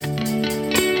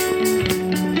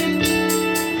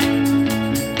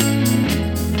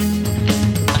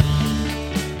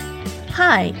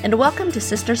Hi, and welcome to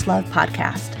Sisters Love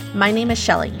Podcast. My name is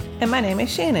Shelley. And my name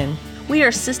is Shannon. We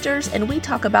are sisters, and we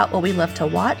talk about what we love to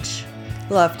watch,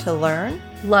 Love to learn,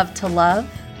 love to love,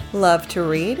 love to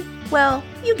read. Well,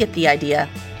 you get the idea.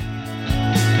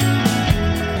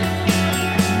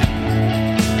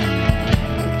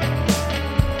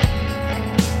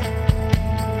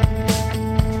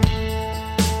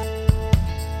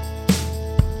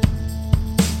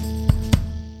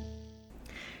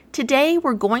 Today,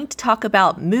 we're going to talk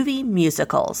about movie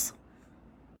musicals.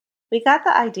 We got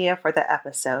the idea for the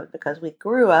episode because we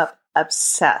grew up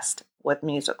obsessed with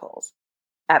musicals,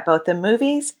 at both the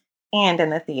movies and in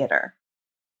the theater.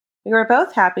 We were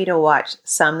both happy to watch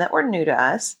some that were new to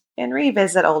us and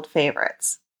revisit old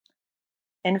favorites.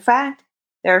 In fact,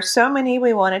 there are so many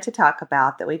we wanted to talk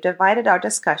about that we divided our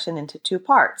discussion into two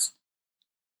parts.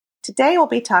 Today we'll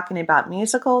be talking about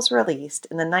musicals released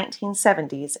in the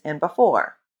 1970s and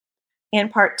before. In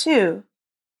part 2,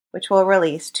 which will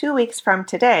release 2 weeks from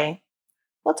today,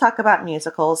 we'll talk about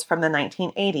musicals from the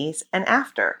 1980s and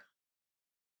after.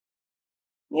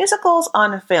 Musicals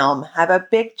on film have a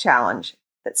big challenge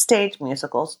that stage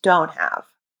musicals don't have.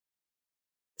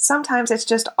 Sometimes it's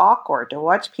just awkward to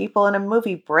watch people in a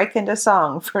movie break into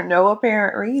song for no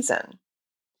apparent reason.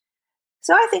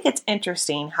 So I think it's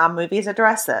interesting how movies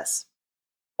address this,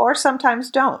 or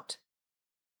sometimes don't.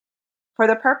 For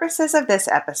the purposes of this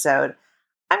episode,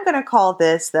 I'm going to call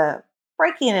this the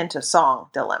breaking into song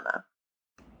dilemma.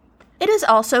 It is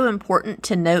also important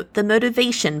to note the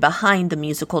motivation behind the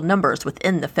musical numbers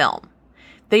within the film.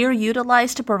 They are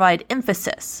utilized to provide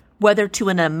emphasis, whether to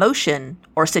an emotion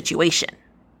or situation.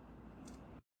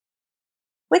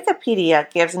 Wikipedia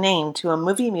gives name to a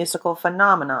movie musical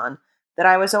phenomenon that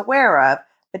I was aware of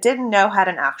but didn't know had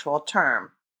an actual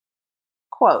term.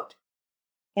 Quote,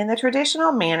 in the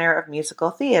traditional manner of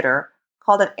musical theater,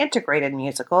 called an integrated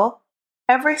musical,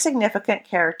 every significant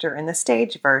character in the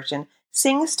stage version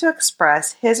sings to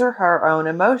express his or her own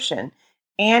emotion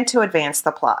and to advance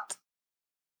the plot.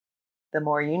 The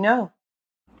more you know.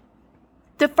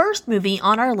 The first movie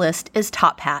on our list is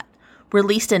Top Hat,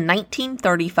 released in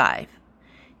 1935.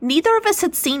 Neither of us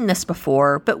had seen this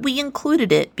before, but we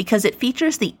included it because it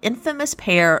features the infamous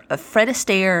pair of Fred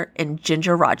Astaire and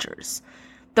Ginger Rogers.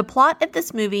 The plot of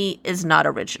this movie is not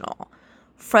original.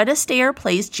 Fred Astaire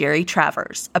plays Jerry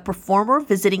Travers, a performer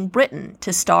visiting Britain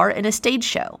to star in a stage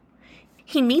show.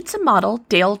 He meets a model,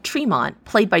 Dale Tremont,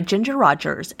 played by Ginger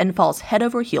Rogers, and falls head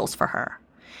over heels for her.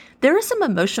 There is some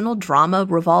emotional drama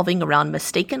revolving around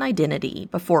mistaken identity.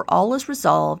 Before all is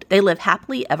resolved, they live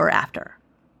happily ever after.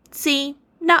 See,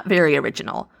 not very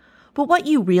original. But what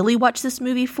you really watch this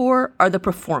movie for are the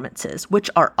performances, which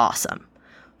are awesome.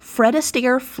 Fred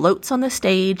Astaire floats on the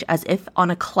stage as if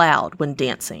on a cloud when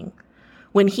dancing.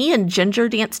 When he and Ginger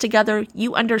dance together,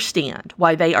 you understand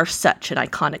why they are such an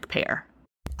iconic pair.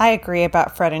 I agree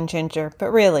about Fred and Ginger,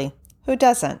 but really, who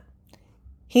doesn't?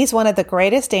 He's one of the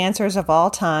greatest dancers of all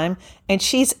time, and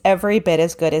she's every bit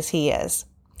as good as he is.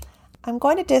 I'm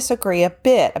going to disagree a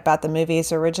bit about the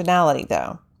movie's originality,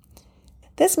 though.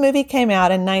 This movie came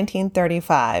out in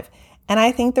 1935, and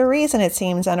I think the reason it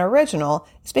seems unoriginal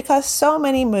is because so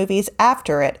many movies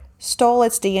after it stole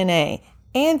its DNA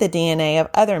and the DNA of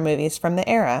other movies from the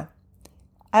era.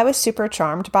 I was super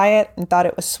charmed by it and thought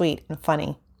it was sweet and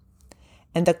funny.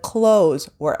 And the clothes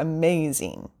were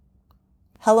amazing.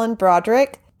 Helen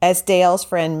Broderick, as Dale's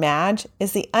friend Madge,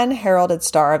 is the unheralded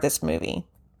star of this movie.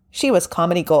 She was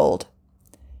comedy gold.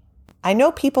 I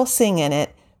know people sing in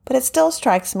it, but it still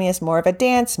strikes me as more of a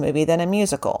dance movie than a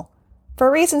musical, for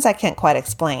reasons I can't quite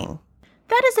explain.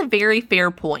 That is a very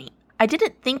fair point. I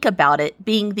didn't think about it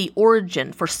being the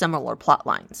origin for similar plot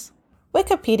lines.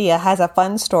 Wikipedia has a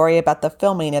fun story about the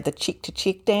filming of the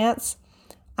cheek-to-cheek dance.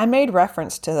 I made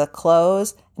reference to the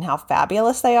clothes and how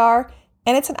fabulous they are,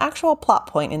 and it's an actual plot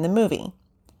point in the movie.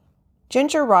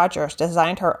 Ginger Rogers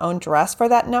designed her own dress for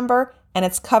that number, and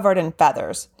it's covered in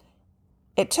feathers.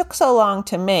 It took so long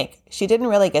to make, she didn't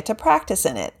really get to practice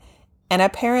in it, and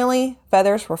apparently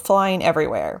feathers were flying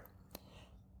everywhere.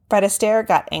 Fred Astaire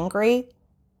got angry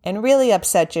and really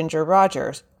upset Ginger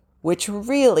Rogers, which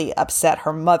really upset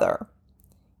her mother.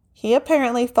 He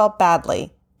apparently felt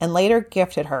badly and later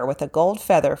gifted her with a gold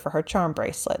feather for her charm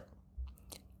bracelet.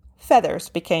 Feathers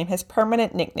became his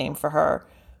permanent nickname for her,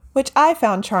 which I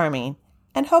found charming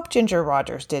and hope Ginger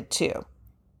Rogers did too.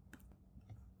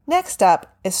 Next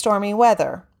up is Stormy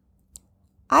Weather.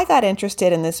 I got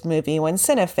interested in this movie when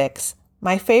Cinefix,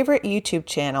 my favorite YouTube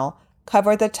channel,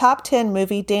 covered the top 10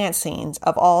 movie dance scenes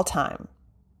of all time.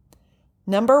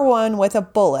 Number 1 with a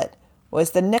bullet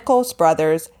was the Nichols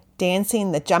brothers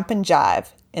dancing the Jumpin'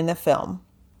 Jive in the film.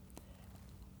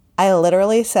 I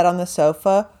literally sat on the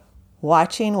sofa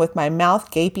watching with my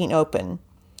mouth gaping open,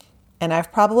 and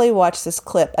I've probably watched this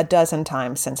clip a dozen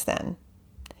times since then.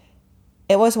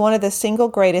 It was one of the single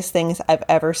greatest things I've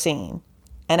ever seen,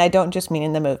 and I don't just mean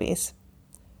in the movies.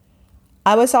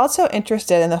 I was also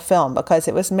interested in the film because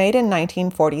it was made in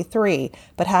 1943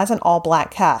 but has an all-black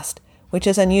cast, which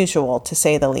is unusual to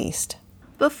say the least.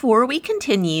 Before we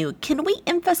continue, can we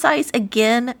emphasize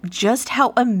again just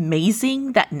how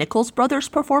amazing that Nichols Brothers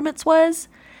performance was?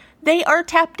 They are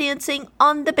tap dancing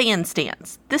on the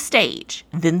bandstands, the stage,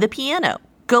 then the piano,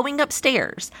 going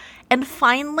upstairs, and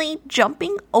finally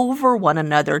jumping over one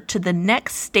another to the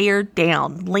next stair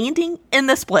down, landing in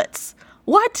the splits.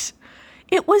 What?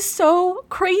 It was so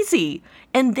crazy,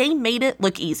 and they made it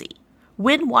look easy.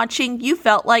 When watching, you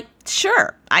felt like,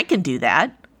 sure, I can do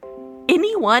that.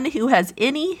 Anyone who has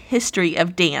any history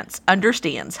of dance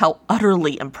understands how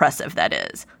utterly impressive that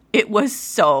is. It was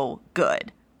so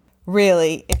good.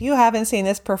 Really, if you haven't seen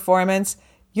this performance,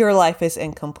 your life is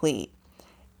incomplete.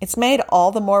 It's made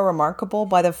all the more remarkable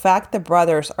by the fact the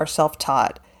brothers are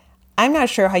self-taught. I'm not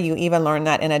sure how you even learn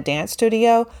that in a dance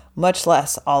studio, much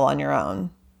less all on your own.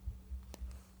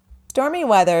 Stormy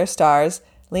Weather stars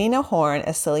Lena Horne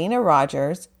as Selena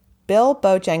Rogers, Bill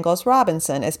Bojangles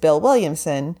Robinson as Bill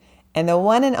Williamson, and the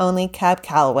one and only Cab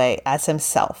Calloway as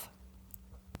himself.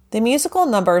 The musical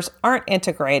numbers aren't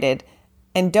integrated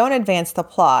and don't advance the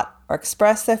plot or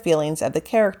express the feelings of the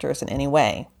characters in any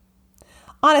way.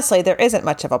 Honestly, there isn't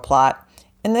much of a plot,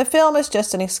 and the film is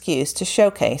just an excuse to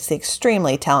showcase the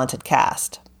extremely talented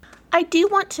cast. I do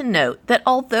want to note that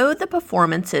although the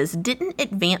performances didn't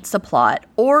advance the plot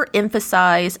or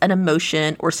emphasize an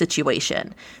emotion or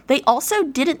situation, they also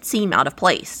didn't seem out of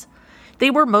place. They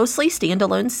were mostly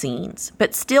standalone scenes,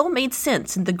 but still made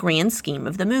sense in the grand scheme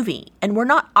of the movie, and were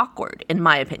not awkward, in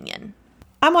my opinion.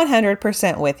 I'm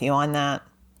 100% with you on that.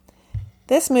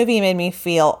 This movie made me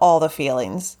feel all the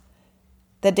feelings.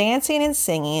 The dancing and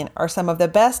singing are some of the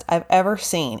best I've ever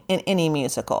seen in any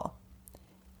musical.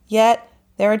 Yet,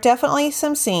 there are definitely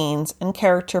some scenes and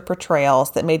character portrayals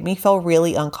that made me feel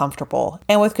really uncomfortable,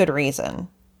 and with good reason.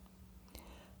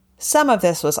 Some of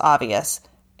this was obvious,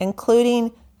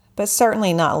 including, but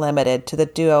certainly not limited to, the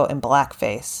duo in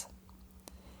blackface.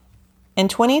 In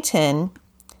 2010,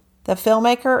 the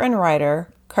filmmaker and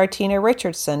writer Cartina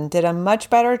Richardson did a much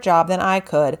better job than I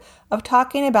could of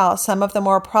talking about some of the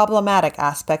more problematic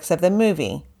aspects of the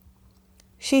movie.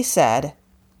 She said,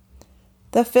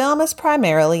 "The film is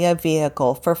primarily a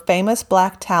vehicle for famous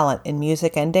black talent in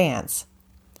music and dance.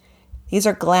 These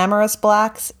are glamorous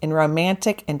blacks in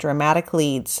romantic and dramatic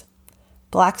leads,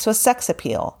 blacks with sex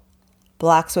appeal,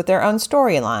 blacks with their own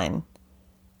storyline.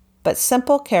 But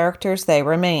simple characters they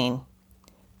remain,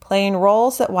 playing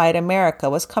roles that white America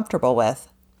was comfortable with.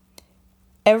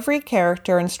 Every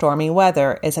character in Stormy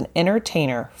Weather is an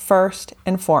entertainer first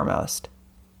and foremost."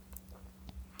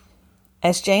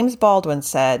 As James Baldwin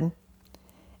said,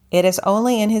 "It is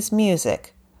only in his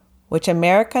music, which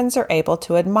Americans are able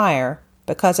to admire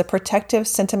because a protective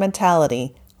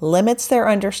sentimentality limits their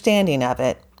understanding of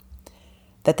it,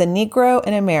 that the Negro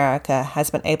in America has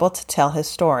been able to tell his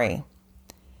story.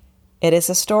 It is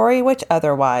a story which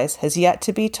otherwise has yet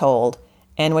to be told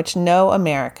and which no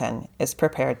American is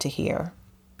prepared to hear."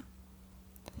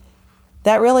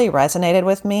 That really resonated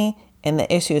with me in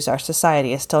the issues our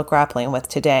society is still grappling with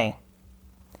today.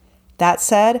 That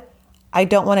said, I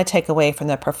don't want to take away from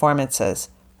the performances,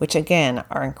 which again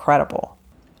are incredible.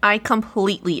 I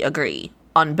completely agree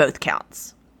on both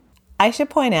counts. I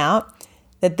should point out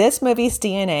that this movie's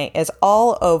DNA is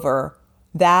all over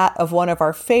that of one of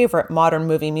our favorite modern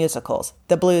movie musicals,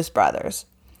 The Blues Brothers.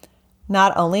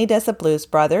 Not only does The Blues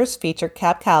Brothers feature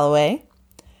Cab Calloway,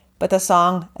 but the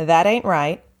song That Ain't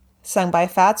Right, sung by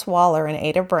Fats Waller and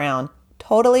Ada Brown,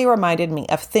 totally reminded me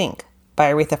of Think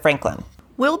by Aretha Franklin.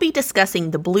 We'll be discussing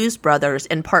The Blues Brothers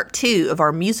in part 2 of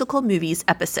our musical movies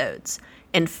episodes.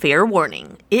 And fair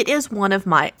warning, it is one of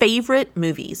my favorite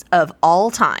movies of all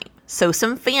time, so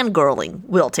some fangirling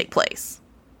will take place.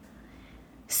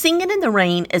 Singin' in the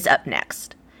Rain is up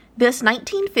next. This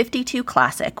 1952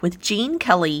 classic with Gene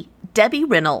Kelly, Debbie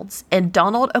Reynolds, and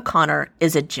Donald O'Connor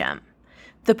is a gem.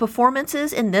 The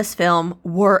performances in this film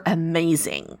were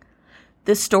amazing.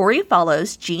 The story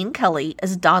follows Gene Kelly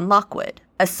as Don Lockwood,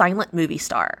 a silent movie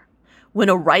star. When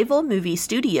a rival movie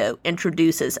studio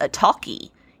introduces a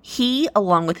talkie, he,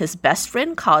 along with his best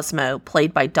friend Cosmo,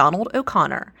 played by Donald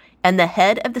O'Connor, and the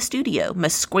head of the studio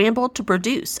must scramble to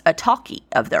produce a talkie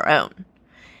of their own.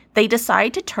 They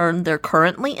decide to turn their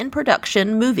currently in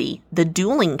production movie, The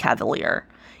Dueling Cavalier,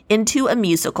 into a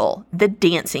musical, The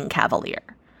Dancing Cavalier.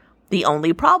 The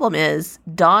only problem is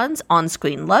Don's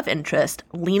on-screen love interest,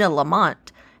 Lena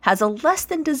Lamont, has a less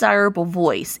than desirable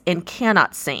voice and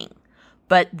cannot sing.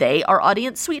 But they are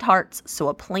audience sweethearts, so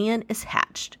a plan is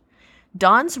hatched.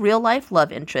 Don's real-life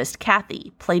love interest,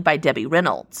 Kathy, played by Debbie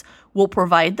Reynolds, will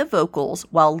provide the vocals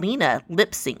while Lena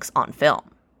lip-syncs on film.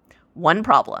 One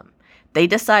problem. They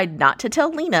decide not to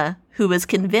tell Lena, who is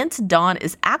convinced Don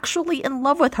is actually in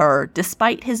love with her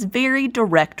despite his very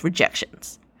direct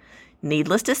rejections.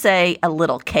 Needless to say, a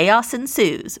little chaos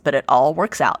ensues, but it all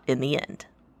works out in the end.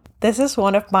 This is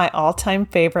one of my all-time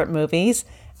favorite movies,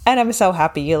 and I'm so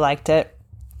happy you liked it.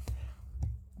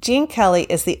 Gene Kelly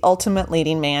is the ultimate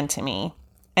leading man to me,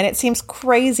 and it seems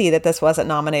crazy that this wasn't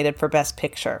nominated for Best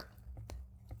Picture.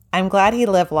 I'm glad he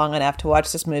lived long enough to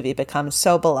watch this movie become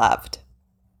so beloved.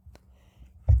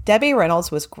 Debbie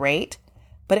Reynolds was great,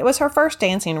 but it was her first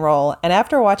dancing role, and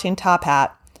after watching Top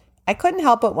Hat, I couldn't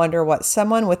help but wonder what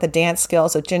someone with the dance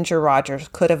skills of Ginger Rogers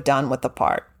could have done with the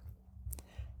part.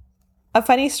 A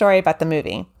funny story about the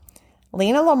movie.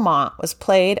 Lena Lamont was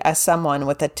played as someone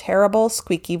with a terrible,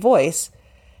 squeaky voice,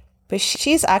 but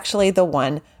she's actually the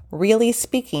one really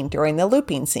speaking during the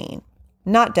looping scene,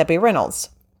 not Debbie Reynolds.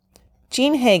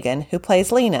 Jean Hagen, who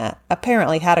plays Lena,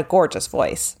 apparently had a gorgeous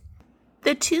voice.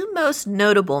 The two most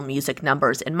notable music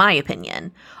numbers, in my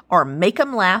opinion, are Make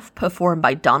 'Em Laugh, performed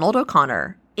by Donald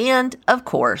O'Connor, and, of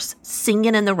course,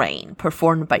 Singin' in the Rain,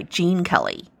 performed by Gene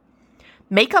Kelly.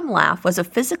 Make 'Em Laugh was a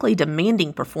physically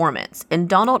demanding performance, and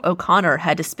Donald O'Connor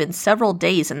had to spend several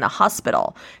days in the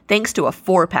hospital thanks to a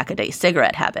 4-pack-a-day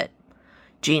cigarette habit.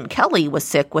 Gene Kelly was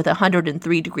sick with a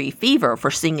 103-degree fever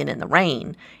for Singin' in the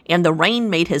Rain, and the rain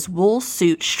made his wool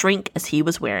suit shrink as he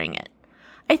was wearing it.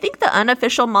 I think the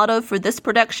unofficial motto for this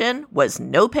production was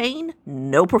no pain,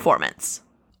 no performance.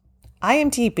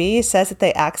 IMDb says that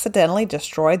they accidentally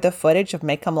destroyed the footage of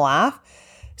Make 'Em Laugh,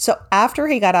 so after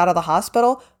he got out of the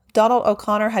hospital, Donald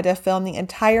O'Connor had to film the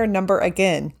entire number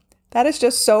again. That is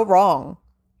just so wrong.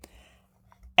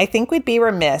 I think we'd be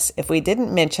remiss if we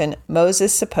didn't mention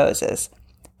Moses Supposes,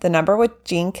 the number with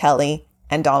Gene Kelly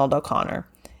and Donald O'Connor.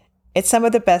 It's some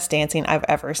of the best dancing I've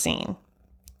ever seen.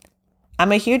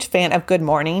 I'm a huge fan of Good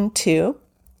Morning, too,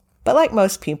 but like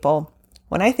most people,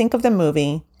 when I think of the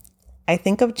movie, I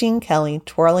think of Gene Kelly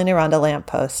twirling around a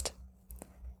lamppost.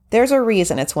 There's a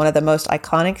reason it's one of the most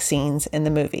iconic scenes in the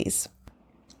movies.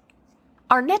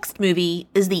 Our next movie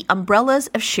is The Umbrellas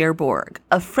of Cherbourg,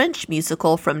 a French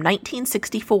musical from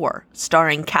 1964,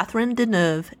 starring Catherine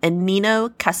Deneuve and Nino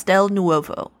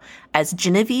Castelnuovo as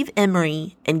Genevieve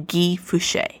Emery and Guy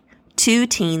Fouché, two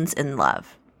teens in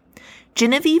love.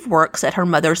 Genevieve works at her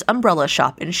mother's umbrella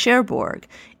shop in Cherbourg,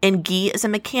 and Guy is a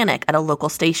mechanic at a local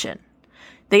station.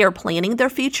 They are planning their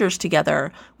futures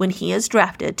together when he is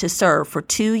drafted to serve for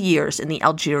 2 years in the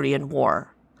Algerian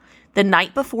War. The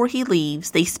night before he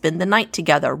leaves, they spend the night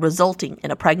together, resulting in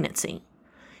a pregnancy.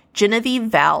 Genevieve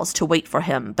vows to wait for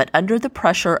him, but under the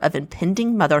pressure of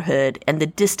impending motherhood and the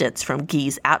distance from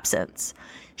Guy's absence,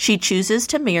 she chooses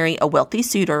to marry a wealthy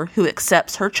suitor who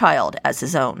accepts her child as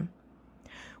his own.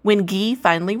 When Guy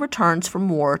finally returns from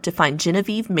war to find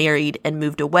Genevieve married and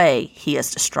moved away, he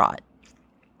is distraught.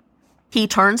 He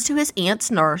turns to his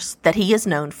aunt's nurse that he has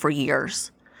known for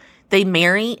years. They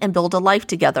marry and build a life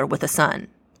together with a son.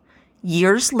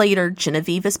 Years later,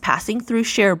 Genevieve is passing through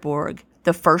Cherbourg,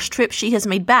 the first trip she has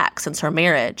made back since her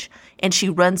marriage, and she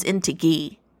runs into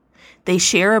Guy. They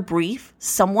share a brief,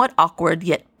 somewhat awkward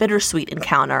yet bittersweet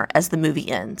encounter as the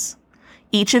movie ends,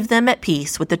 each of them at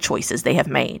peace with the choices they have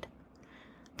made.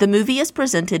 The movie is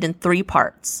presented in 3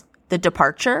 parts: the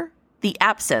departure, the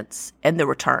absence, and the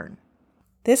return.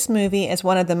 This movie is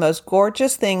one of the most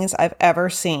gorgeous things I've ever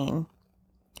seen.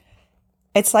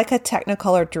 It's like a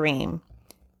Technicolor dream,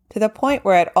 to the point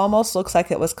where it almost looks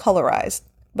like it was colorized,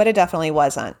 but it definitely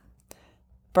wasn't.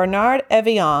 Bernard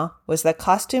Evian was the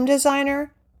costume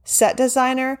designer, set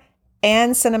designer,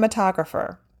 and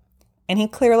cinematographer, and he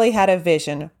clearly had a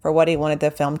vision for what he wanted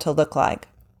the film to look like.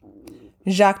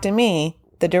 Jacques Demy,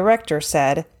 the director,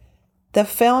 said, "The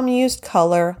film used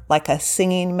color like a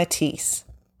singing Matisse."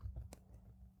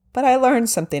 But I learned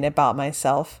something about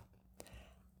myself.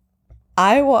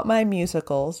 I want my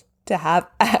musicals to have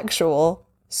actual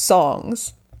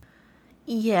songs.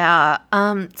 Yeah,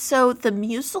 so the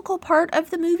musical part of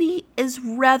the movie is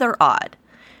rather odd.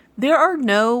 There are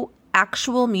no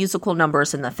actual musical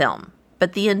numbers in the film,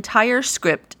 but the entire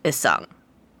script is sung.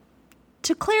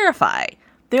 To clarify,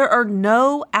 there are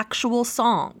no actual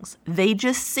songs. They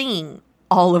just sing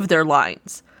all of their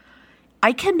lines.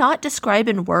 I cannot describe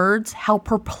in words how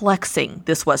perplexing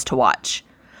this was to watch.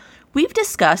 We've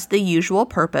discussed the usual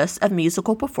purpose of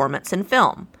musical performance in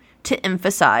film: to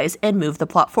emphasize and move the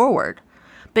plot forward.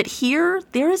 But here,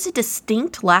 there is a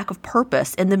distinct lack of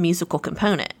purpose in the musical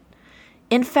component.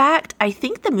 In fact, I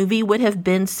think the movie would have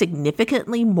been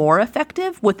significantly more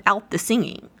effective without the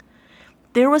singing.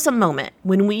 There was a moment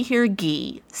when we hear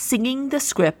Guy singing the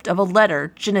script of a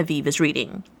letter Genevieve is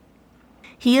reading.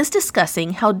 He is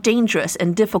discussing how dangerous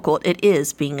and difficult it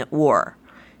is being at war.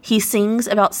 He sings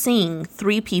about seeing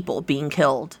 3 people being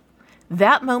killed.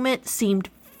 That moment seemed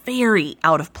very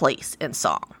out of place in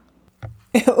song.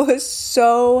 It was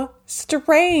so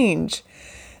strange.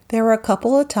 There were a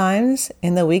couple of times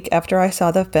in the week after I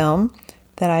saw the film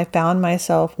that I found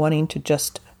myself wanting to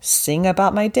just sing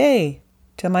about my day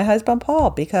to my husband,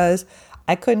 Paul, because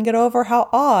I couldn't get over how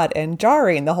odd and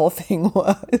jarring the whole thing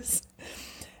was.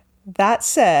 That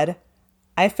said,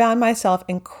 I found myself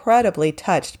incredibly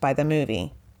touched by the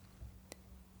movie.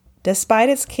 Despite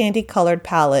its candy-colored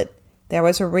palette, there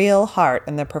was a real heart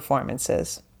in the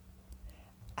performances.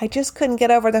 I just couldn't get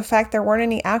over the fact there weren't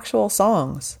any actual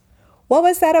songs. What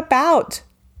was that about?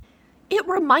 It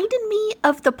reminded me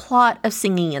of the plot of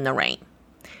Singing in the Rain.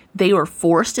 They were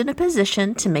forced in a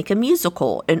position to make a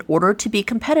musical in order to be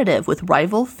competitive with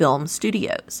rival film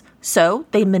studios. So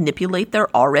they manipulate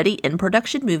their already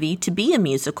in-production movie to be a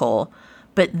musical,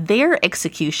 but their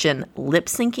execution,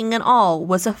 lip-syncing and all,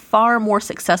 was a far more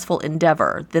successful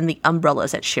endeavor than the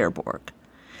Umbrellas at Cherbourg.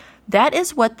 That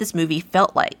is what this movie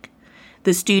felt like.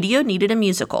 The studio needed a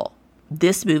musical.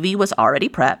 This movie was already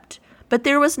prepped, but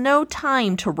there was no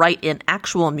time to write in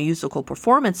actual musical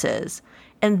performances,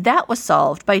 and that was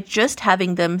solved by just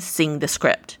having them sing the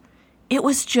script. It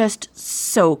was just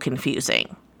so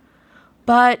confusing.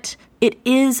 But it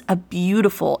is a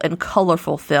beautiful and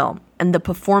colorful film, and the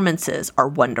performances are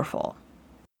wonderful.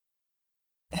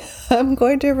 I'm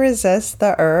going to resist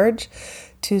the urge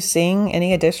to sing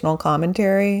any additional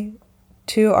commentary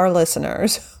to our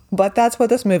listeners, but that's what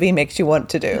this movie makes you want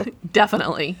to do.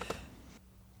 Definitely.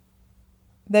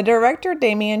 The director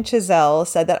Damien Chazelle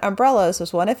said that Umbrellas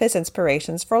was one of his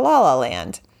inspirations for La La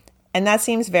Land, and that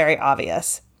seems very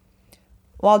obvious.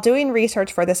 While doing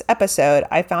research for this episode,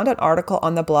 I found an article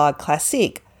on the blog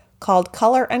Classique called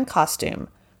Color and Costume,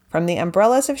 From the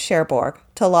Umbrellas of Cherbourg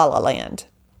to La La Land.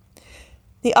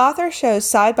 The author shows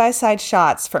side-by-side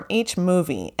shots from each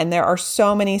movie, and there are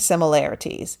so many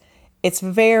similarities. It's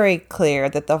very clear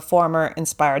that the former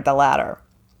inspired the latter.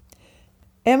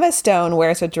 Emma Stone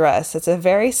wears a dress that's a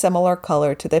very similar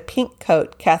color to the pink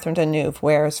coat Catherine Deneuve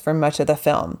wears for much of the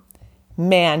film.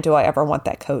 Man, do I ever want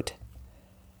that coat.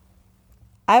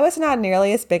 I was not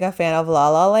nearly as big a fan of La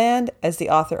La Land as the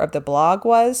author of the blog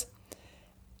was,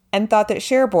 and thought that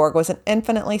Cherbourg was an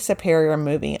infinitely superior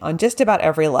movie on just about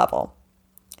every level.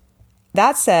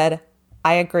 That said,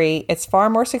 I agree it's far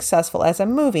more successful as a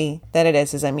movie than it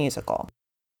is as a musical.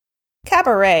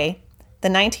 Cabaret, the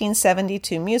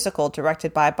 1972 musical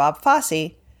directed by Bob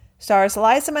Fosse, stars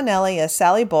Liza Minnelli as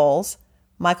Sally Bowles,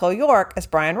 Michael York as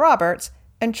Brian Roberts,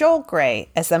 and Joel Grey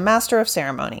as the Master of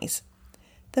Ceremonies.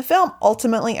 The film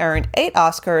ultimately earned 8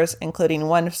 Oscars, including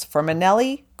one for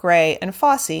Minnelli, Grey, and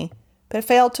Fosse, but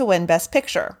failed to win Best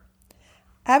Picture.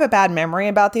 I have a bad memory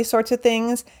about these sorts of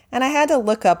things, and I had to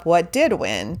look up what did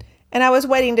win, and I was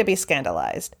waiting to be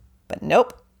scandalized. But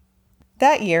nope.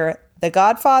 That year, The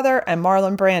Godfather and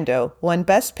Marlon Brando won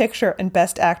Best Picture and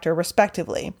Best Actor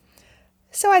respectively,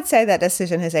 so I'd say that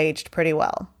decision has aged pretty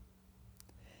well.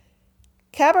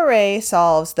 Cabaret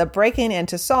solves the breaking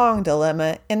into song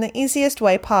dilemma in the easiest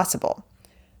way possible,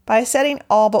 by setting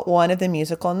all but one of the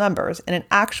musical numbers in an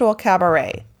actual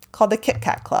cabaret called the Kit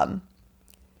Kat Club.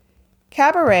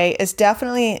 Cabaret is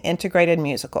definitely an integrated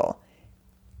musical.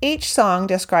 Each song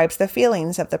describes the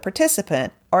feelings of the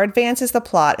participant or advances the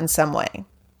plot in some way.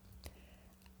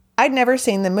 I'd never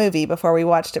seen the movie before we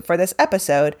watched it for this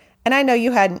episode, and I know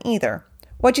you hadn't either.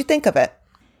 What'd you think of it?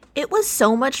 It was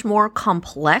so much more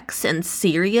complex and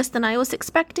serious than I was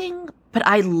expecting, but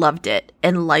I loved it,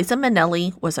 and Liza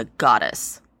Minnelli was a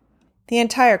goddess. The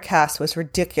entire cast was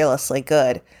ridiculously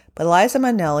good, but Liza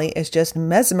Minnelli is just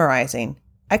mesmerizing.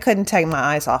 I couldn't take my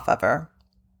eyes off of her.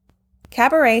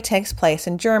 Cabaret takes place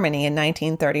in Germany in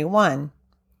 1931.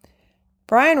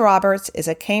 Brian Roberts is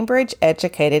a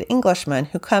Cambridge-educated Englishman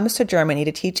who comes to Germany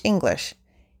to teach English.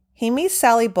 He meets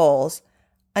Sally Bowles,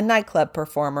 a nightclub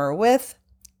performer with,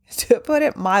 to put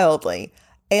it mildly,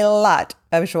 a lot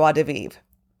of joie de vivre.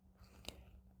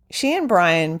 She and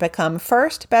Brian become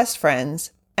first best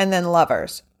friends and then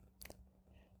lovers.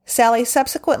 Sally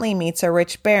subsequently meets a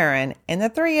rich baron, and the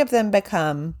three of them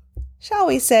become, shall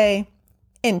we say,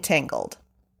 entangled.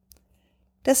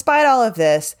 Despite all of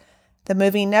this, the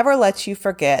movie never lets you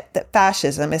forget that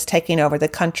fascism is taking over the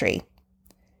country.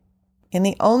 In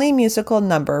the only musical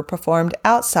number performed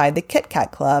outside the Kit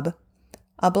Kat Club,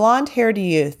 a blonde-haired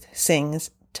youth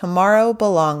sings "Tomorrow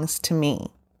Belongs to Me."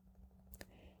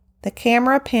 The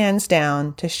camera pans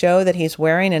down to show that he's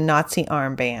wearing a Nazi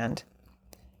armband.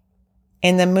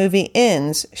 And the movie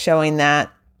ends showing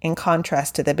that, in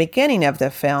contrast to the beginning of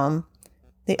the film,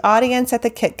 the audience at the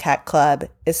Kit Kat Club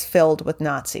is filled with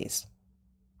Nazis.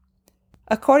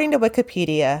 According to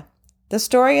Wikipedia, the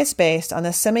story is based on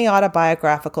the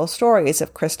semi-autobiographical stories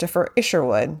of Christopher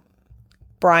Isherwood.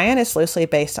 Brian is loosely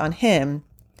based on him,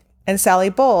 and Sally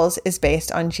Bowles is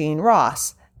based on Jean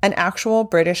Ross, an actual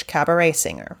British cabaret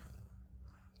singer.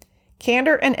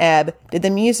 Kander and Ebb did the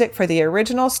music for the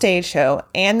original stage show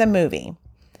and the movie,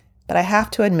 but I have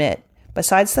to admit,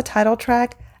 besides the title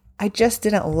track, I just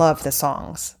didn't love the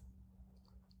songs.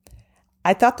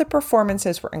 I thought the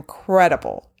performances were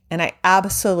incredible, and I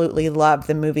absolutely loved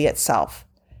the movie itself.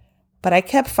 But I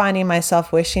kept finding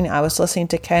myself wishing I was listening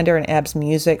to Kander and Ebb's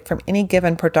music from any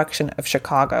given production of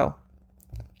Chicago.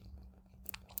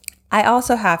 I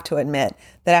also have to admit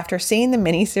that after seeing the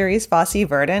miniseries Fosse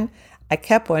Verdon, I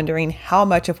kept wondering how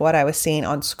much of what I was seeing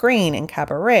on screen in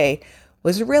Cabaret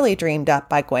was really dreamed up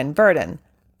by Gwen Verdon,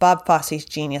 Bob Fosse's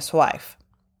genius wife.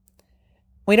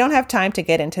 We don't have time to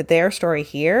get into their story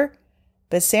here,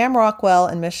 but Sam Rockwell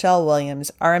and Michelle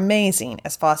Williams are amazing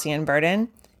as Fosse and Verdon,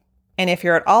 and if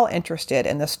you're at all interested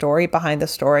in the story behind the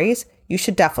stories, you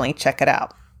should definitely check it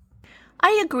out.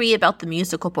 I agree about the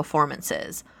musical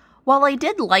performances. While I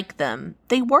did like them,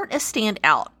 they weren't as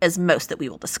standout as most that we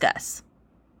will discuss.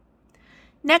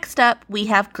 Next up, we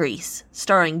have Grease,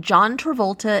 starring John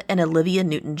Travolta and Olivia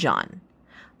Newton-John.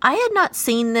 I had not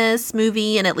seen this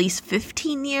movie in at least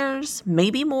 15 years,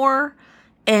 maybe more,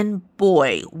 and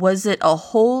boy, was it a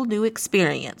whole new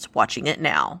experience watching it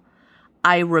now.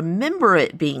 I remember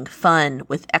it being fun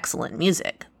with excellent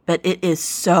music, but it is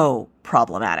so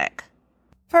problematic.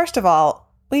 First of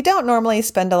all, we don't normally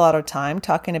spend a lot of time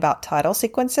talking about title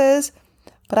sequences,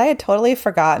 but I had totally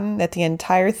forgotten that the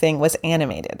entire thing was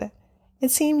animated. It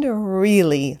seemed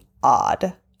really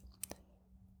odd.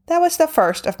 That was the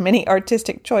first of many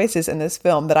artistic choices in this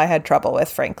film that I had trouble with,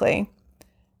 frankly.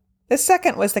 The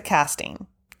second was the casting.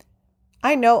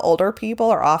 I know older people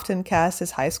are often cast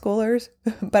as high schoolers,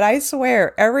 but I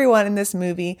swear everyone in this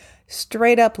movie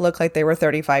straight up looked like they were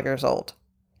 35 years old.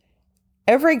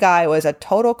 Every guy was a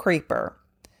total creeper.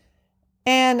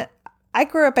 And I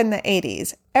grew up in the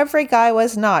 80s. Every guy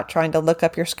was not trying to look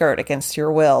up your skirt against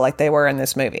your will like they were in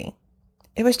this movie.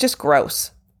 It was just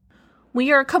gross.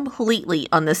 We are completely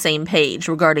on the same page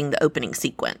regarding the opening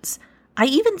sequence. I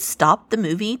even stopped the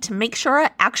movie to make sure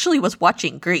I actually was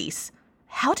watching Grease.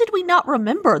 How did we not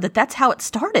remember that that's how it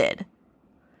started?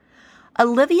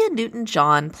 Olivia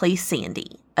Newton-John plays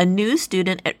Sandy, a new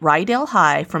student at Rydell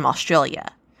High from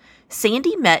Australia.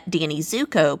 Sandy met Danny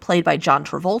Zuko, played by John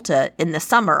Travolta, in the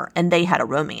summer, and they had a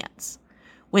romance.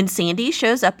 When Sandy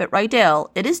shows up at Rydell,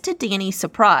 it is to Danny's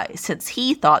surprise, since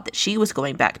he thought that she was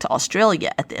going back to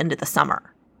Australia at the end of the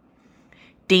summer.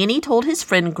 Danny told his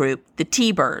friend group, the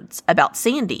T-Birds, about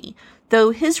Sandy,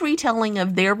 though his retelling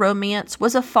of their romance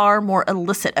was a far more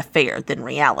illicit affair than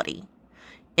reality.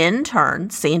 In turn,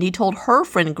 Sandy told her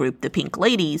friend group, the Pink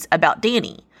Ladies, about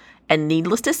Danny, and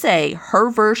needless to say, her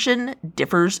version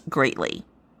differs greatly.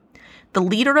 The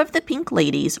leader of the Pink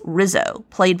Ladies, Rizzo,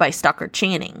 played by Stockard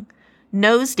Channing,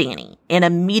 knows Danny and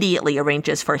immediately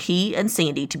arranges for he and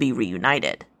Sandy to be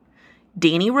reunited.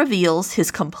 Danny reveals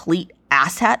his complete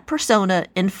asshat persona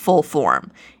in full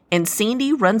form, and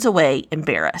Sandy runs away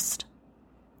embarrassed.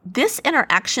 This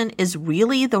interaction is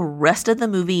really the rest of the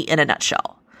movie in a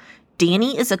nutshell.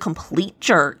 Danny is a complete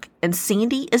jerk, and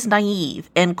Sandy is naive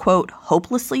and, quote,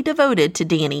 hopelessly devoted to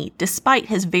Danny despite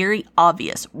his very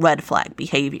obvious red flag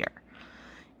behavior.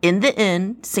 In the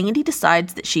end, Sandy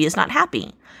decides that she is not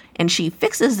happy, and she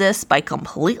fixes this by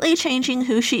completely changing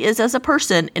who she is as a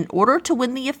person in order to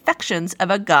win the affections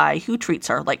of a guy who treats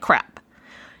her like crap.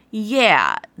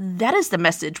 Yeah, that is the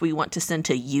message we want to send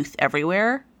to youth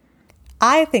everywhere.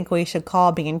 I think we should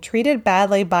call being treated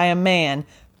badly by a man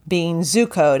being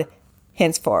Zuko'd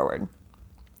henceforward.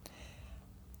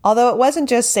 Although it wasn't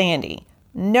just Sandy,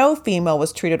 no female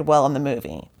was treated well in the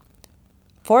movie.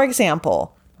 For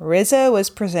example, Rizzo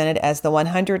was presented as the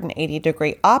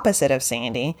 180-degree opposite of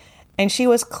Sandy, and she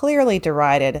was clearly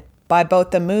derided by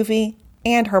both the movie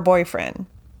and her boyfriend.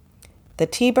 The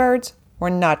T-Birds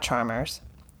were not charmers.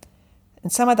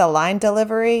 And some of the line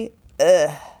delivery,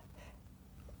 ugh.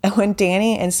 And when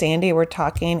Danny and Sandy were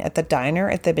talking at the diner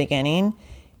at the beginning,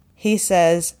 he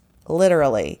says,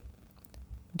 literally,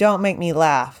 "Don't make me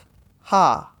laugh.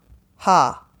 Ha,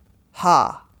 ha,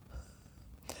 ha."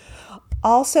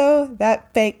 Also,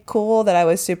 that fake cool that I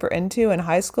was super into in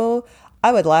high school,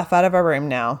 I would laugh out of a room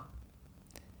now.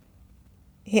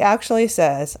 He actually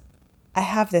says, I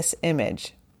have this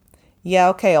image. Yeah,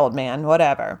 okay, old man,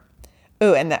 whatever.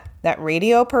 Ooh, and that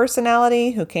radio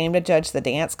personality who came to judge the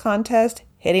dance contest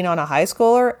hitting on a high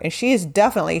schooler, and she is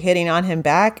definitely hitting on him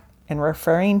back and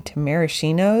referring to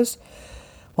maraschinos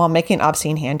while making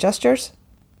obscene hand gestures.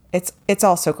 It's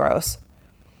also gross.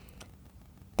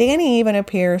 Danny even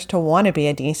appears to want to be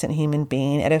a decent human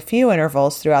being at a few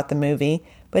intervals throughout the movie,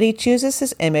 but he chooses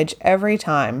his image every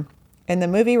time, and the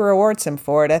movie rewards him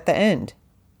for it at the end.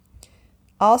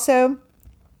 Also,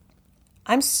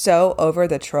 I'm so over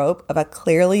the trope of a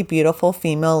clearly beautiful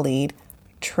female lead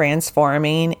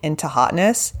transforming into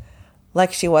hotness,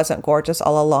 like she wasn't gorgeous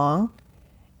all along.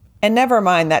 And never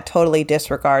mind that totally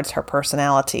disregards her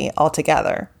personality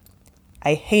altogether.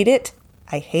 I hate it.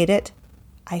 I hate it.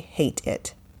 I hate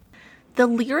it. The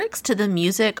lyrics to the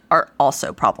music are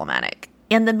also problematic,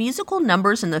 and the musical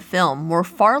numbers in the film were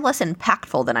far less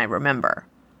impactful than I remember.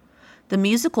 The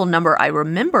musical number I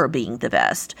remember being the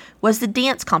best was the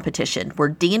dance competition where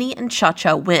Danny and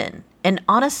Cha-Cha win, and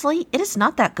honestly, it is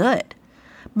not that good.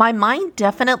 My mind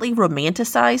definitely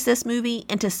romanticized this movie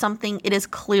into something it is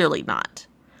clearly not.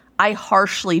 I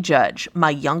harshly judge my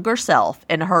younger self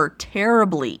and her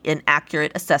terribly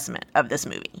inaccurate assessment of this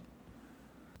movie.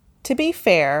 To be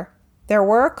fair, there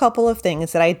were a couple of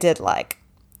things that I did like.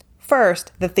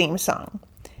 First, the theme song.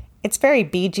 It's very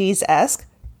Bee Gees-esque,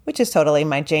 which is totally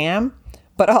my jam,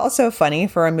 but also funny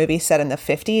for a movie set in the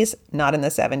 50s, not in the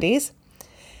 70s.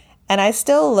 And I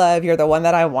still love You're the One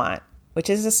That I Want, which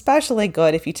is especially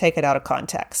good if you take it out of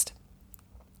context.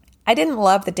 I didn't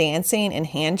love the dancing and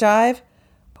hand jive,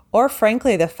 or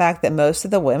frankly the fact that most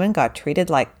of the women got treated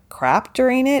like crap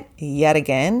during it yet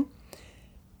again.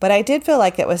 But I did feel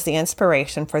like it was the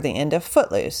inspiration for the end of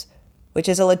Footloose, which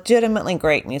is a legitimately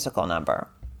great musical number.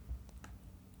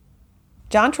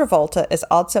 John Travolta is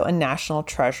also a national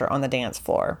treasure on the dance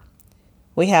floor.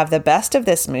 We have the best of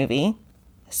this movie,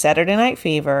 Saturday Night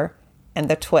Fever, and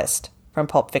The Twist from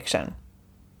Pulp Fiction.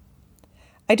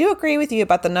 I do agree with you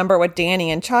about the number with Danny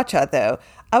and Cha-Cha, though.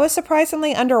 I was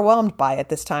surprisingly underwhelmed by it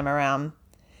this time around.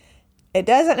 It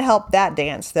doesn't help that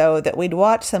dance, though, that we'd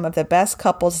watch some of the best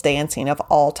couples dancing of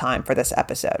all time for this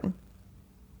episode.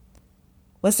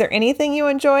 Was there anything you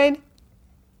enjoyed?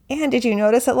 And did you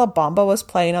notice that La Bamba was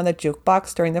playing on the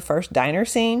jukebox during the first diner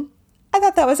scene? I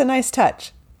thought that was a nice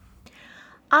touch.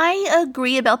 I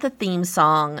agree about the theme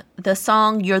song, the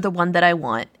song You're the One That I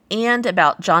Want, and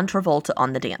about John Travolta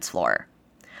on the dance floor.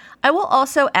 I will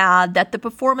also add that the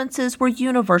performances were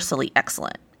universally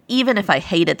excellent, even if I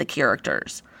hated the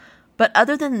characters. But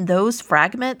other than those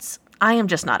fragments, I am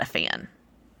just not a fan.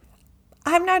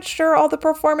 I'm not sure all the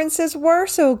performances were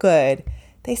so good.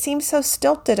 They seem so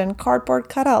stilted and cardboard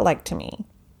cutout-like to me.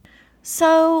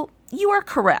 So, you are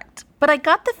correct, but I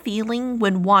got the feeling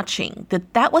when watching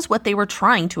that was what they were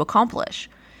trying to accomplish.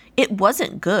 It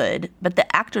wasn't good, but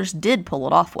the actors did pull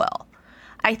it off well.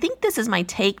 I think this is my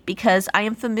take because I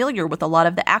am familiar with a lot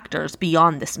of the actors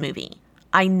beyond this movie.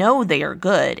 I know they are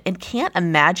good and can't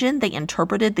imagine they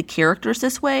interpreted the characters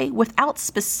this way without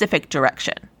specific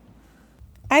direction.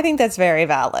 I think that's very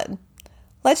valid.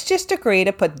 Let's just agree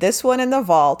to put this one in the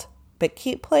vault, but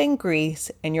keep playing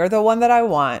Grease and You're the One That I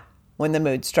Want when the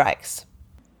mood strikes.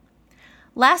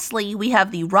 Lastly, we have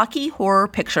the Rocky Horror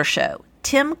Picture Show,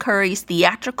 Tim Curry's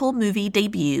theatrical movie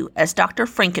debut as Dr.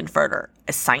 Frankenfurter,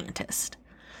 a scientist.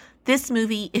 This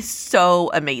movie is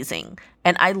so amazing,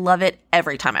 and I love it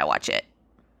every time I watch it.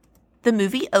 The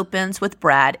movie opens with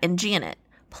Brad and Janet,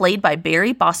 played by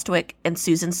Barry Bostwick and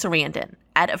Susan Sarandon,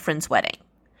 at a friend's wedding.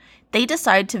 They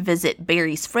decide to visit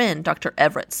Barry's friend, Dr.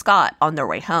 Everett Scott, on their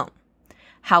way home.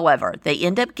 However, they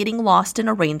end up getting lost in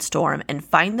a rainstorm and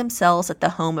find themselves at the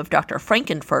home of Dr.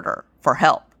 Frankenfurter for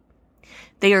help.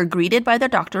 They are greeted by the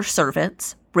doctor's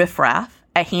servants, Riff Raff,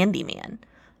 a handyman,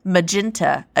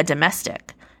 Magenta, a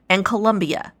domestic, and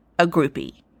Columbia, a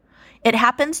groupie. It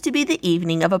happens to be the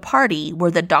evening of a party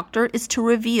where the doctor is to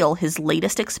reveal his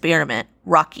latest experiment,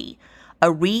 Rocky,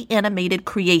 a reanimated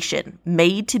creation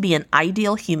made to be an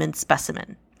ideal human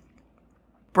specimen.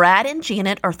 Brad and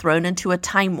Janet are thrown into a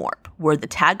time warp where the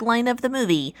tagline of the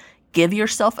movie, "Give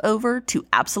yourself over to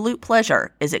absolute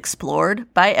pleasure," is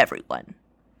explored by everyone.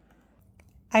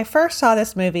 I first saw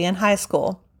this movie in high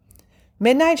school.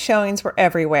 Midnight showings were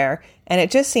everywhere, and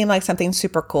it just seemed like something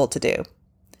super cool to do.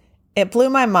 It blew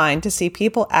my mind to see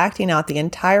people acting out the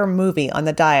entire movie on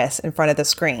the dais in front of the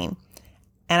screen,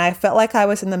 and I felt like I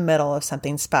was in the middle of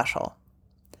something special.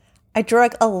 I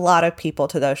drug a lot of people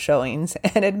to those showings,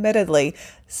 and admittedly,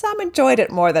 some enjoyed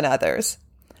it more than others.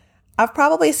 I've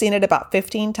probably seen it about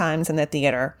 15 times in the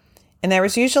theater, and there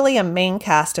was usually a main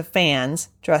cast of fans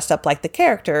dressed up like the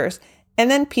characters, and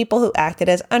then people who acted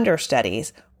as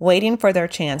understudies, waiting for their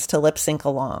chance to lip sync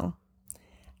along.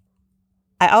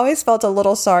 I always felt a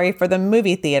little sorry for the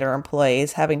movie theater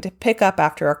employees having to pick up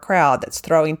after a crowd that's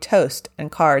throwing toast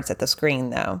and cards at the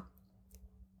screen, though.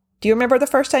 Do you remember the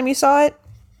first time you saw it?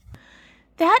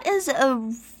 That is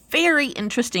a very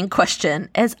interesting question,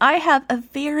 as I have a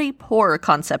very poor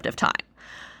concept of time.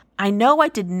 I know I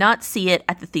did not see it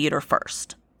at the theater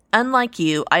first. Unlike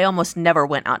you, I almost never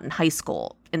went out in high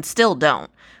school, and still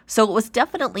don't, so it was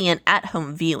definitely an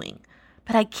at-home viewing,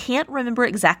 but I can't remember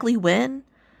exactly when.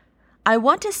 I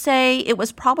want to say it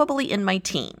was probably in my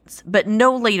teens, but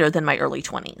no later than my early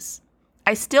 20s.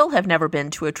 I still have never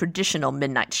been to a traditional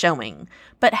midnight showing,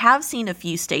 but have seen a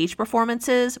few stage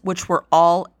performances, which were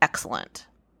all excellent.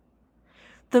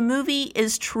 The movie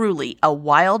is truly a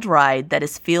wild ride that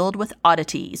is filled with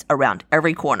oddities around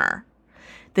every corner.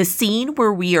 The scene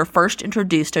where we are first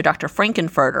introduced to Dr.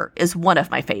 Frankenfurter is one of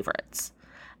my favorites,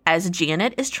 as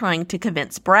Janet is trying to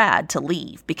convince Brad to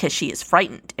leave because she is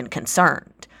frightened and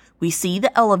concerned. We see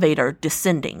the elevator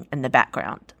descending in the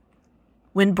background.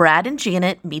 When Brad and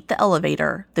Janet meet the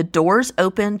elevator, the doors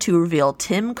open to reveal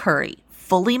Tim Curry,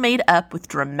 fully made up with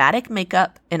dramatic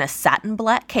makeup in a satin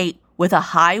black cape with a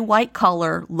high white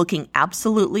collar, looking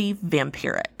absolutely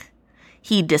vampiric.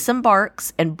 He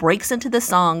disembarks and breaks into the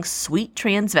song Sweet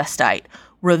Transvestite,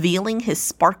 revealing his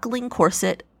sparkling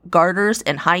corset, garters,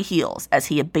 and high heels as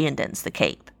he abandons the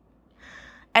cape.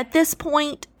 At this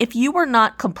point, if you were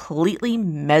not completely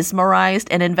mesmerized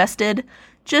and invested,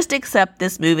 just accept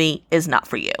this movie is not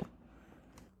for you.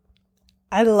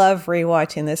 I love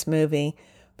rewatching this movie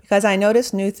because I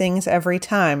notice new things every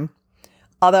time.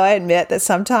 Although I admit that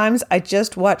sometimes I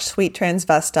just watch Sweet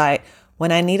Transvestite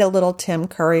when I need a little Tim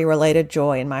Curry-related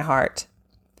joy in my heart.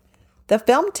 The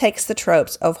film takes the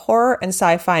tropes of horror and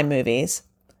sci-fi movies.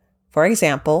 For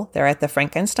example, they're at the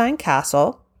Frankenstein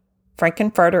castle.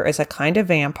 Frankenfurter is a kind of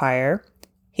vampire.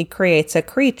 He creates a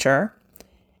creature.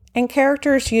 And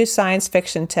characters use science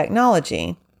fiction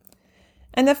technology.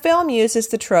 And the film uses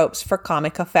the tropes for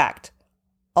comic effect,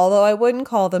 although I wouldn't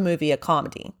call the movie a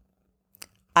comedy.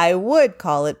 I would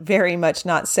call it very much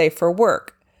not safe for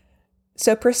work.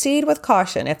 So proceed with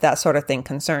caution if that sort of thing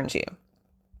concerns you.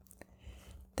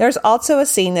 There's also a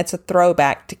scene that's a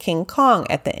throwback to King Kong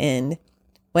at the end,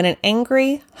 when an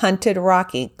angry, hunted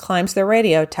Rocky climbs the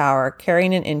radio tower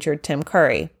carrying an injured Tim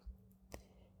Curry.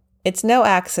 It's no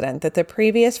accident that the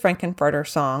previous Frankenfurter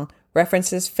song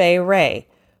references Fay Wray,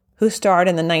 who starred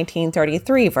in the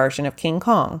 1933 version of King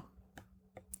Kong.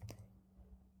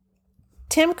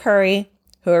 Tim Curry,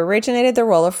 who originated the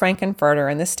role of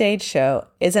Frankenfurter in the stage show,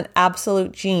 is an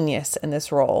absolute genius in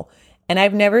this role, and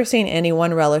I've never seen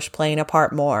anyone relish playing a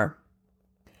part more.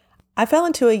 I fell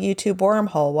into a YouTube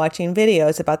wormhole watching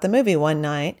videos about the movie one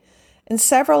night, and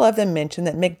several of them mentioned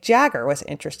that Mick Jagger was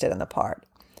interested in the part.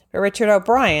 But Richard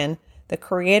O'Brien, the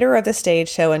creator of the stage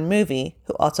show and movie,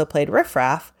 who also played Riff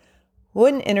Raff,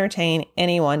 wouldn't entertain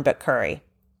anyone but Curry.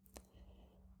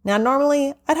 Now,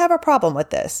 normally, I'd have a problem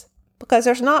with this, because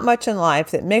there's not much in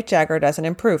life that Mick Jagger doesn't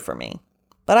improve for me.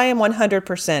 But I am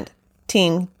 100%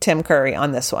 Team Tim Curry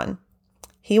on this one.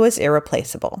 He was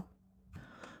irreplaceable.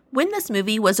 When this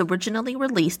movie was originally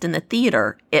released in the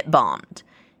theater, it bombed.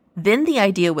 Then the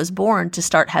idea was born to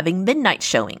start having midnight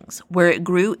showings, where it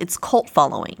grew its cult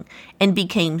following and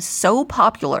became so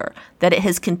popular that it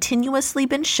has continuously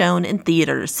been shown in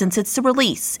theaters since its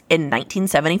release in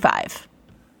 1975.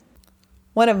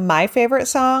 One of my favorite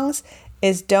songs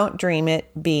is Don't Dream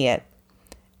It, Be It.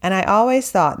 And I always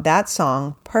thought that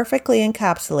song perfectly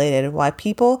encapsulated why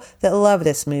people that love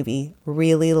this movie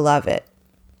really love it.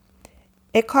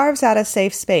 It carves out a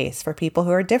safe space for people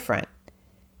who are different.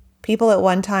 People at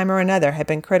one time or another have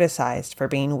been criticized for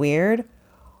being weird,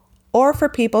 or for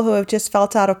people who have just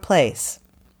felt out of place.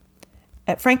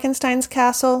 At Frankenstein's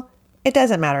castle, it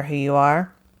doesn't matter who you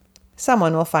are.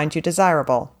 Someone will find you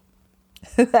desirable.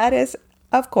 That is,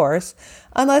 of course,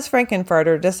 unless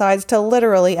Frankenfurter decides to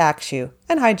literally axe you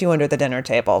and hide you under the dinner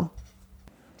table.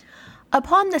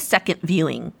 Upon the second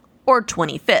viewing, or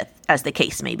 25th, as the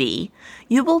case may be,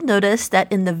 you will notice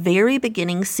that in the very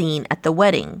beginning scene at the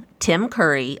wedding, Tim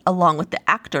Curry, along with the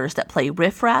actors that play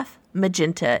Riff Raff,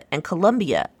 Magenta, and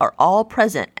Columbia, are all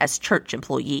present as church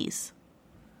employees.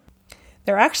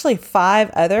 There are actually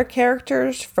 5 other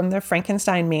characters from the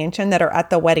Frankenstein mansion that are at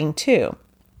the wedding too.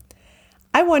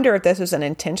 I wonder if this was an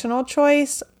intentional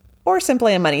choice or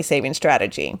simply a money-saving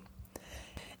strategy.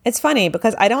 It's funny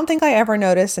because I don't think I ever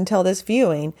noticed until this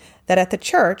viewing that at the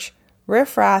church,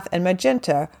 Riff Raff and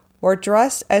Magenta were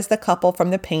dressed as the couple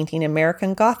from the painting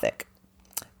American Gothic.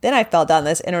 Then I fell down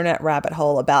this internet rabbit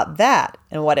hole about that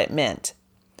and what it meant.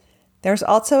 There's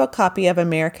also a copy of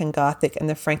American Gothic in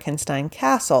the Frankenstein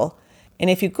Castle, and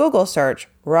if you Google search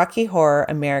Rocky Horror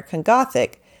American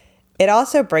Gothic, it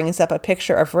also brings up a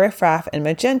picture of Riff Raff and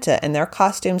Magenta in their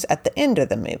costumes at the end of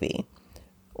the movie,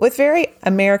 with very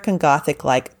American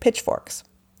Gothic-like pitchforks.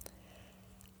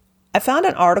 I found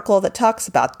an article that talks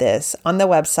about this on the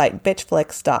website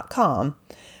bitchflix.com,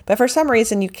 but for some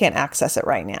reason you can't access it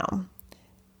right now.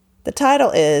 The title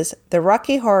is The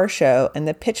Rocky Horror Show and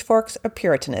the Pitchforks of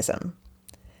Puritanism.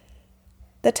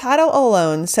 The title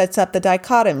alone sets up the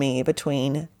dichotomy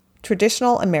between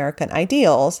traditional American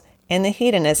ideals and the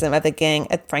hedonism of the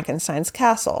gang at Frankenstein's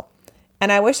castle,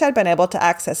 and I wish I'd been able to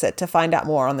access it to find out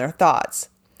more on their thoughts.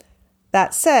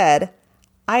 That said,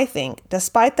 I think,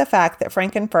 despite the fact that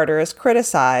Frankenfurter is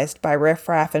criticized by Riff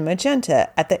Raff and Magenta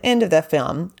at the end of the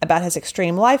film about his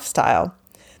extreme lifestyle,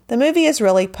 the movie is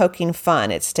really poking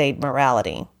fun at staid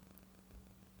morality.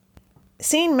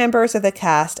 Seeing members of the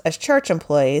cast as church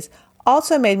employees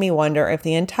also made me wonder if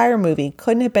the entire movie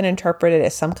couldn't have been interpreted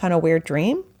as some kind of weird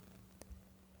dream.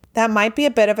 That might be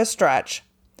a bit of a stretch,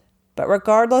 but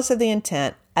regardless of the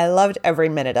intent, I loved every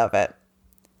minute of it.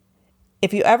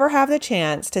 If you ever have the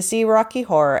chance to see Rocky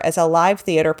Horror as a live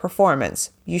theater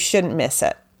performance, you shouldn't miss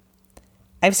it.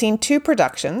 I've seen 2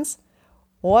 productions,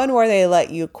 one where they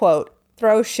let you, quote,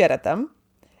 throw shit at them,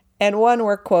 and one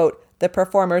where, quote, the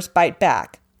performers bite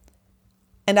back.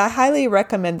 And I highly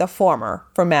recommend the former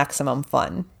for maximum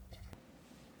fun.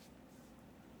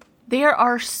 There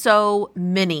are so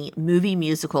many movie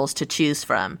musicals to choose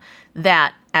from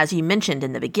that, as you mentioned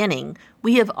in the beginning,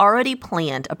 we have already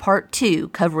planned a part 2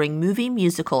 covering movie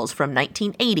musicals from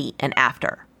 1980 and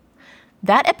after.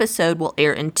 That episode will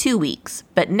air in 2 weeks,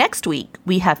 but next week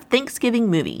we have Thanksgiving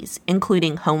movies,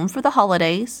 including Home for the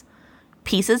Holidays,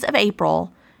 Pieces of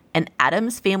April, and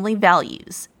Addams Family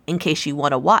Values, in case you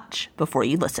want to watch before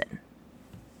you listen.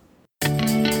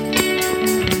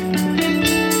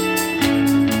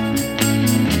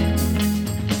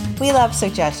 We love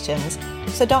suggestions,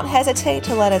 so don't hesitate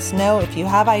to let us know if you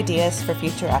have ideas for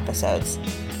future episodes.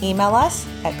 Email us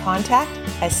at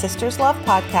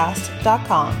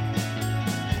contact@sisterslovepodcast.com.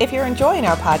 If you're enjoying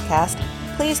our podcast,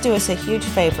 please do us a huge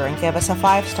favor and give us a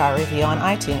 5-star review on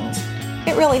iTunes.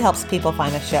 It really helps people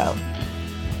find the show.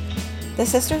 The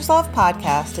Sisters Love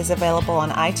Podcast is available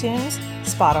on iTunes,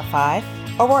 Spotify,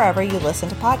 or wherever you listen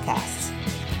to podcasts.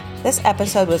 This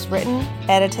episode was written,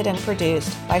 edited, and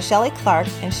produced by Shelley Clark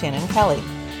and Shannon Kelly.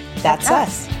 That's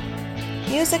us.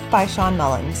 Music by Sean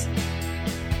Mullins.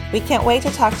 We can't wait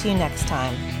to talk to you next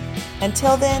time.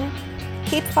 Until then,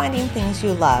 keep finding things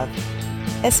you love,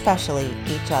 especially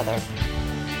each other.